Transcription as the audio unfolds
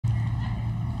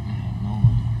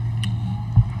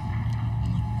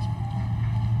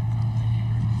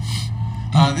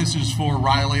This is for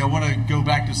Riley. I want to go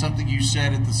back to something you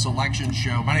said at the selection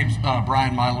show. My name's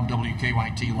Brian Milam,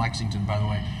 WKYT Lexington, by the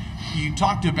way. You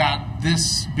talked about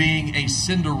this being a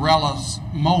Cinderella's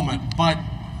moment, but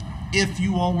if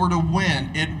you all were to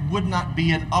win, it would not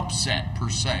be an upset per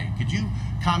se. Could you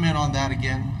comment on that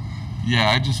again? Yeah,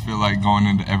 I just feel like going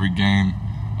into every game,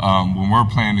 when we're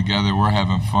playing together, we're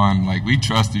having fun. Like, we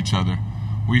trust each other.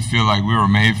 We feel like we were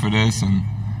made for this, and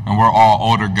we're all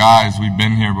older guys. We've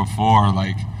been here before.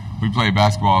 Like, we played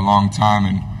basketball a long time,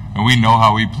 and we know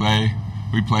how we play.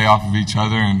 We play off of each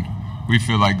other, and we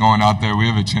feel like going out there, we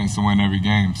have a chance to win every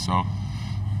game. So.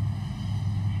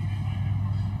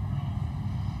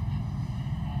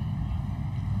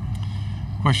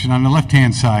 Question on the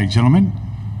left-hand side, gentlemen.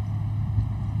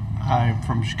 Hi, I'm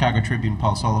from Chicago Tribune,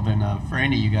 Paul Sullivan. For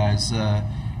any of you guys,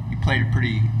 you played a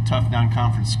pretty tough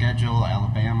non-conference schedule,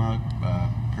 Alabama,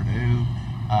 Purdue.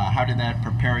 How did that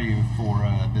prepare you for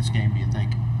this game, do you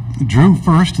think? Drew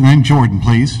first, and then Jordan,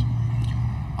 please.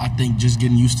 I think just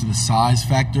getting used to the size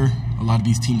factor. A lot of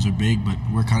these teams are big, but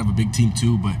we're kind of a big team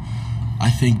too. But I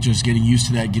think just getting used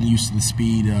to that, getting used to the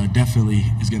speed, definitely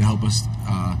is going to help us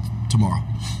tomorrow.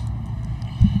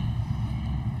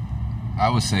 I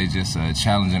would say just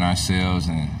challenging ourselves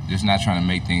and just not trying to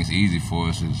make things easy for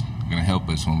us is going to help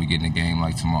us when we get in a game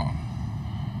like tomorrow.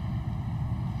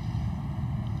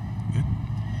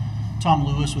 Tom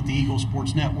Lewis with the Eagle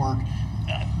Sports Network.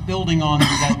 Building on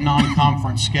that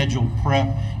non-conference schedule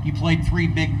prep, you played 3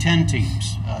 Big Ten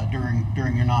teams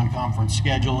during your non-conference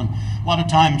schedule, and a lot of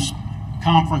times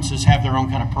conferences have their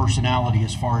own kind of personality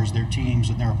as far as their teams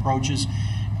and their approaches.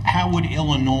 How would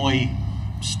Illinois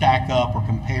stack up or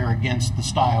compare against the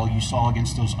style you saw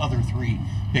against those other 3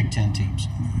 Big Ten teams?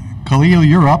 Kalil,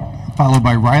 you're up, followed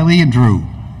by Riley and Drew.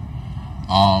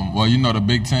 Well, you know, the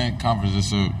Big Ten Conference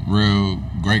is a real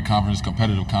great conference,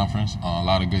 competitive conference, a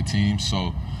lot of good teams.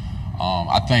 So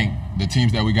I think the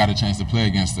teams that we got a chance to play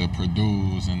against, the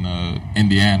Purdue's and the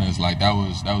Indiana's, like that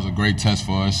was a great test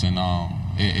for us, and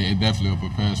it definitely will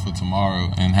prepare us for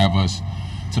tomorrow and have us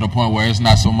to the point where it's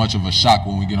not so much of a shock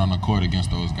when we get on the court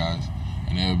against those guys,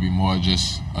 and it'll be more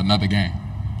just another game.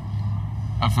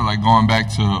 I feel like going back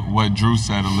to what Drew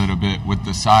said a little bit with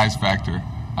the size factor,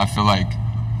 I feel like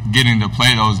getting to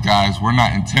play those guys, we're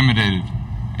not intimidated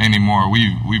anymore.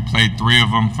 We played 3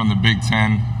 of them from the Big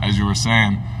Ten, as you were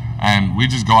saying, and we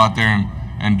just go out there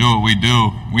and do what we do.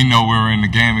 We know we were in the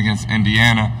game against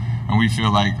Indiana, and we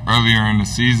feel like earlier in the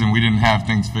season we didn't have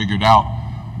things figured out.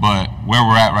 But where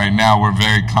we're at right now, we're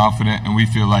very confident, and we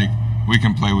feel like we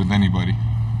can play with anybody.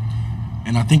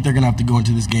 And I think they're going to have to go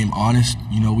into this game honest.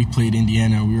 You know, we played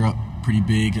Indiana, we were up pretty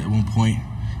big at one point,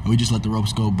 and we just let the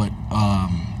ropes go. But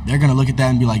they're going to look at that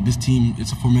and be like, this team,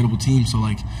 it's a formidable team. So,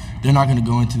 like, they're not going to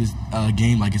go into this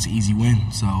game like it's an easy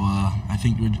win. So I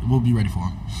think we'll be ready for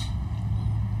them.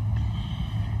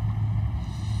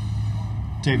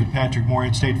 David Patrick,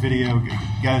 Morehead State Video.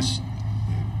 Guys,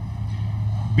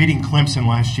 beating Clemson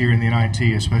last year in the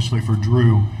NIT, especially for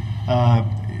Drew,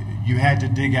 you had to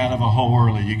dig out of a hole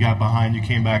early. You got behind, you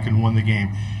came back and won the game.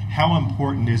 How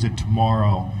important is it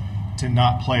tomorrow to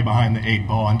not play behind the 8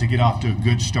 ball and to get off to a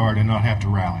good start and not have to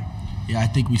rally? Yeah, I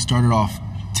think we started off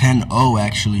 10-0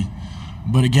 actually.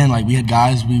 But again, like, we had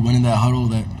guys, we went in that huddle,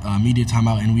 that media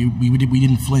timeout, and we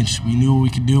didn't flinch. We knew what we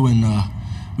could do, and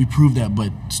we proved that.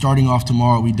 But starting off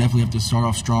tomorrow, we definitely have to start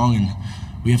off strong, and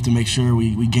we have to make sure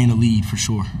we gain a lead for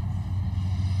sure.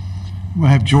 We'll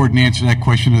have Jordan answer that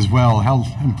question as well. How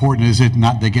important is it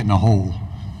not to get in a hole?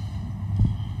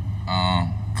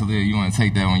 Kalil, you want to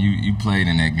take that one? You played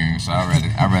in that game, so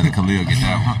I'd rather Kalil get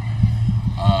that one.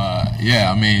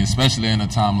 Yeah, I mean, especially in a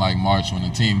time like March when the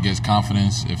team gets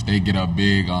confidence, if they get up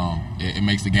big, it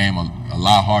makes the game a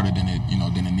lot harder than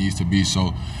it needs to be.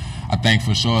 So I think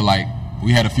for sure, like,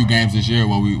 we had a few games this year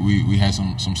where we had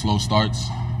some slow starts,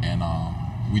 and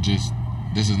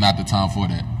this is not the time for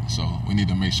that. So we need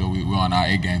to make sure we're on our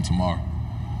A game tomorrow.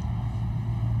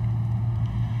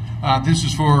 This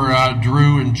is for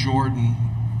Drew and Jordan.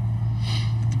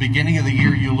 At the beginning of the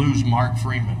year, you lose Mark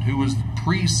Freeman, who was the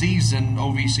preseason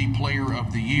OVC Player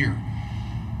of the Year.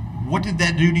 What did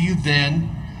that do to you then?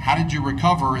 How did you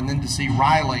recover? And then to see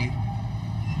Riley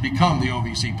become the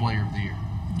OVC Player of the Year.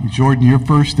 Jordan, you're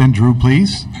first, then Drew,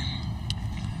 please.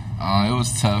 It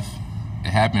was tough.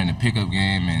 It happened in the pickup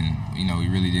game, and we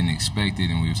really didn't expect it,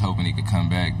 and we was hoping he could come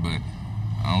back. But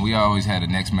we always had a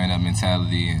next man up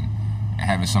mentality, and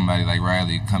having somebody like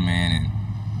Riley come in and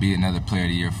be another Player of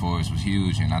the Year for us was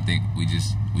huge. And I think we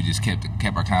just kept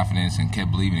our confidence and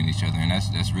kept believing in each other, and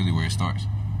that's really where it starts.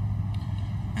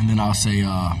 And then I'll say,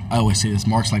 I always say this: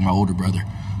 Mark's like my older brother.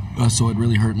 So it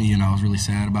really hurt me, and I was really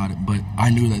sad about it. But I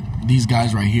knew that these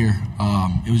guys right here,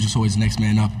 it was just always the next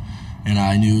man up. And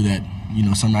I knew that,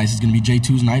 some nights it's going to be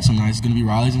J2's night, some nights it's going to be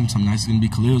Riley's, and some nights it's going to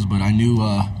be Kalil's. But I knew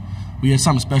we had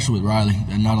something special with Riley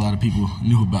that not a lot of people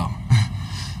knew about.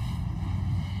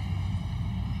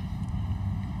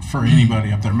 For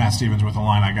anybody up there, Matt Stevens with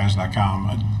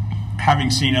IlliniGuys.com.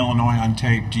 Having seen Illinois on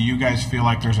tape, do you guys feel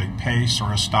like there's a pace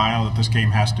or a style that this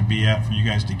game has to be at for you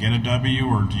guys to get a W,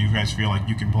 or do you guys feel like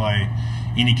you can play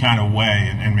any kind of way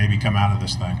and maybe come out of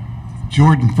this thing?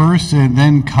 Jordan first, and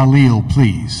then Kalil,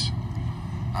 please.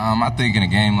 I think in a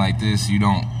game like this, you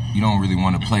don't really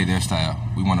want to play their style.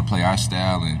 We want to play our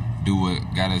style and do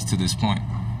what got us to this point.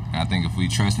 And I think if we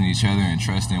trust in each other and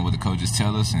trust in what the coaches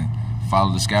tell us and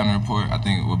follow the scouting report, I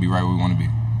think we'll be right where we want to be.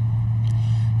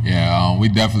 Yeah, we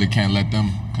definitely can't let them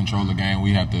control the game.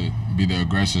 We have to be the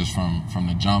aggressors from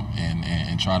the jump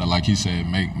and try to, like he said,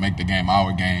 make the game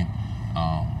our game.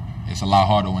 It's a lot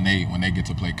harder when they get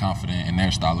to play confident in their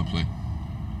style of play.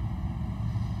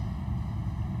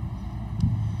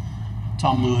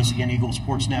 Tom Lewis, again, Eagle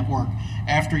Sports Network.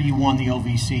 After you won the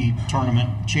OVC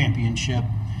tournament championship,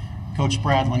 Coach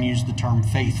Spradlin used the term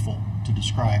faithful to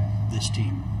describe this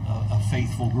team, a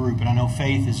faithful group. And I know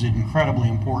faith is incredibly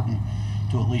important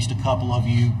to at least a couple of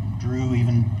you. Drew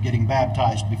even getting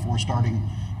baptized before starting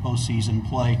postseason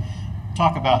play.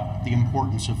 Talk about the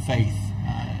importance of faith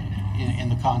in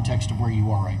the context of where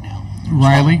you are right now.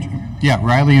 Riley? Yeah,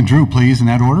 Riley and Drew, please, in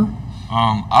that order.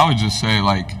 I would just say,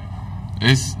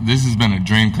 this has been a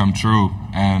dream come true,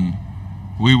 and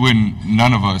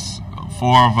none of us,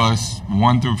 4 of us,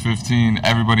 1 through 15,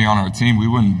 everybody on our team, we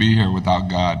wouldn't be here without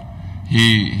God.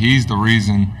 He's the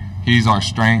reason. He's our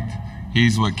strength.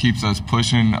 He's what keeps us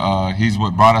pushing. He's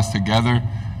what brought us together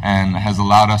and has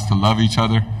allowed us to love each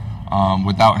other.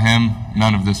 Without him,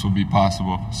 none of this would be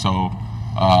possible. So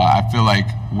I feel like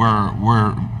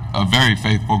we're a very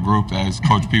faithful group, as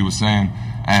Coach P was saying,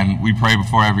 and we pray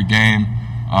before every game.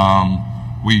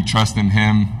 We trust in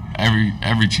him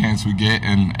every chance we get,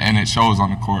 and it shows on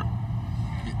the court.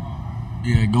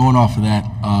 Yeah, going off of that,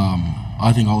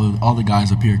 I think all the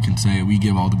guys up here can say we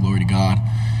give all the glory to God.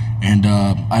 And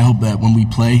I hope that when we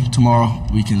play tomorrow,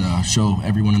 we can show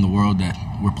everyone in the world that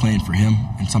we're playing for him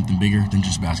and something bigger than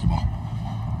just basketball.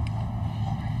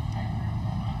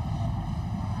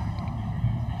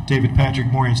 David Patrick,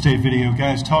 Morehead State Video.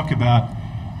 Guys, talk about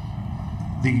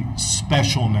the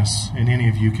specialness, and any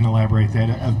of you can elaborate that,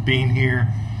 of being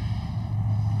here,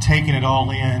 taking it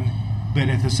all in, but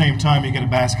at the same time you got a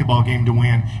basketball game to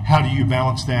win. How do you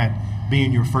balance that,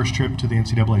 being your first trip to the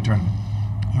NCAA tournament?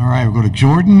 All right, we'll go to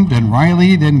Jordan, then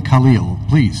Riley, then Kalil,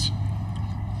 please.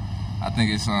 I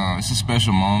think it's a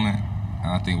special moment.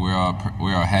 And I think we're all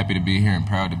happy to be here and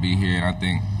proud to be here. And I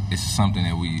think it's something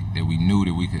that we knew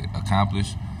that we could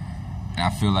accomplish. And I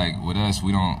feel like with us,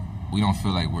 we don't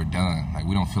feel like we're done. Like,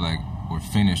 we don't feel like we're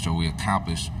finished or we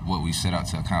accomplished what we set out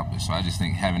to accomplish. So I just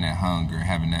think having that hunger,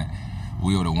 having that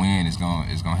will to win is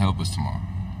gonna help us tomorrow.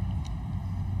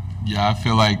 Yeah, I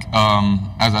feel like,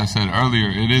 as I said earlier,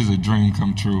 it is a dream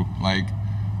come true. Like,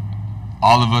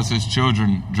 all of us as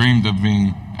children dreamed of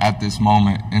being at this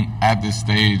moment, at this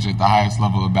stage, at the highest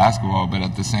level of basketball, but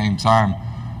at the same time,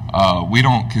 we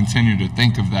don't continue to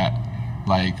think of that.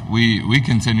 Like, we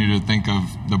continue to think of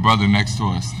the brother next to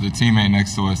us, the teammate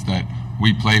next to us that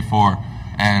we play for,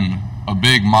 and a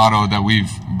big motto that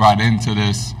we've brought into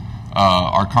this,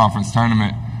 our conference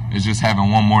tournament, is just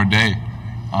having one more day.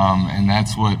 And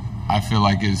that's what I feel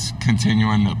like is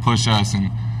continuing to push us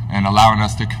and allowing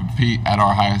us to compete at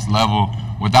our highest level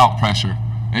without pressure.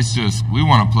 It's just, we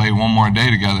want to play one more day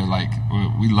together. Like,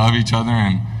 we love each other,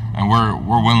 and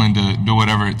we're willing to do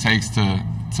whatever it takes to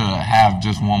have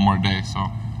just one more day. So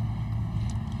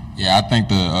yeah, I think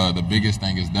the biggest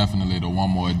thing is definitely the one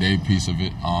more day piece of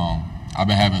it. I've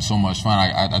been having so much fun.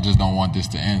 I just don't want this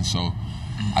to end. So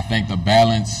I think the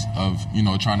balance of,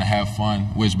 trying to have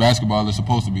fun, which basketball is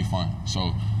supposed to be fun.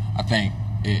 So I think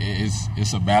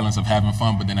it's a balance of having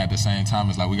fun, but then at the same time,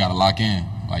 it's like we got to lock in.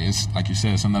 Like, it's like you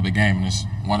said, it's another game, and it's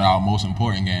one of our most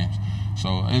important games.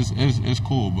 So it's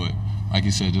cool, but like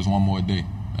you said, just one more day.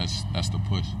 That's the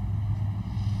push.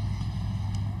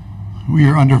 We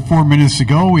are under 4 minutes to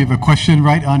go. We have a question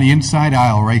right on the inside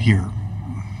aisle right here.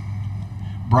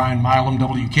 Brian Milam,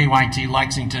 WKYT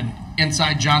Lexington.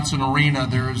 Inside Johnson Arena,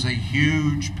 there is a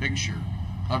huge picture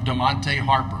of DeMonte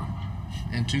Harper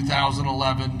in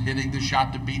 2011 hitting the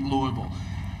shot to beat Louisville.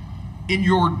 In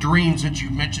your dreams, that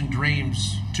you've mentioned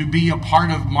dreams, to be a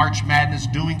part of March Madness,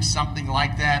 doing something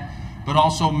like that, but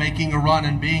also making a run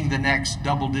and being the next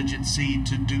double-digit seed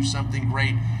to do something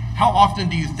great, how often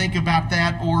do you think about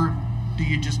that, or do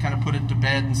you just kind of put it to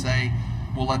bed and say,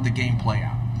 we'll let the game play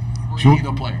out? Or Sure. any of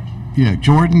the players? Yeah,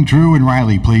 Jordan, Drew, and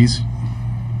Riley, please.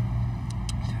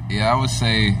 Yeah, I would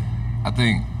say, I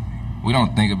think we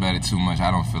don't think about it too much.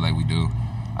 I don't feel like we do.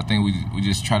 I think we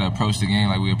just try to approach the game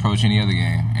like we approach any other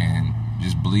game, and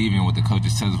just believe in what the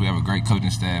coaches tell us. We have a great coaching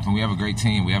staff, and we have a great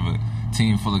team. We have a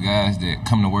team full of guys that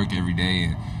come to work every day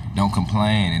and don't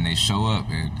complain, and they show up.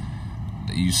 And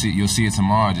you'll see it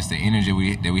tomorrow. Just the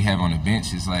energy that we have on the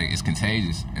bench is like, it's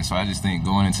contagious. And so I just think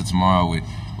going into tomorrow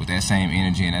with that same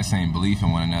energy and that same belief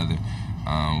in one another,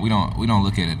 we don't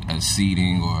look at a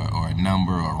seeding or a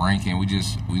number or ranking.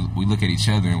 We look at each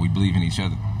other and we believe in each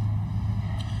other.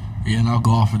 Yeah, and I'll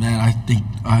go off of that. I think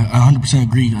I 100%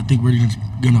 agree. I think we're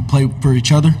going to play for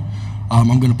each other.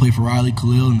 I'm going to play for Riley,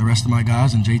 Kalil, and the rest of my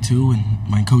guys, and J2 and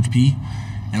my Coach P.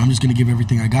 And I'm just going to give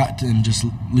everything I got and just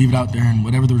leave it out there. And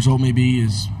whatever the result may be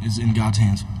is in God's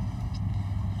hands.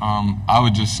 I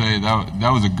would just say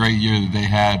that was a great year that they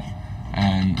had,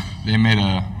 and they made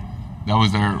that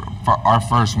was our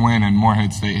first win in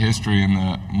Morehead State history in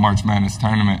the March Madness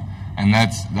tournament, and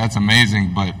that's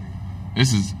amazing. But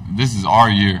this is our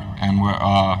year, and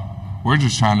we're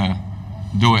just trying to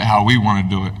do it how we want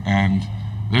to do it, and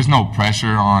there's no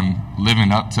pressure on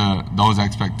living up to those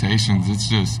expectations. It's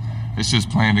just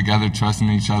playing together, trusting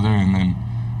each other,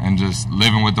 and just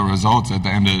living with the results. At the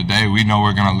end of the day, we know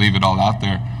we're gonna leave it all out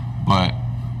there, but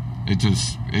it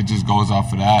just goes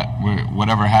off of that.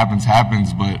 Whatever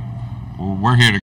happens, but we're here to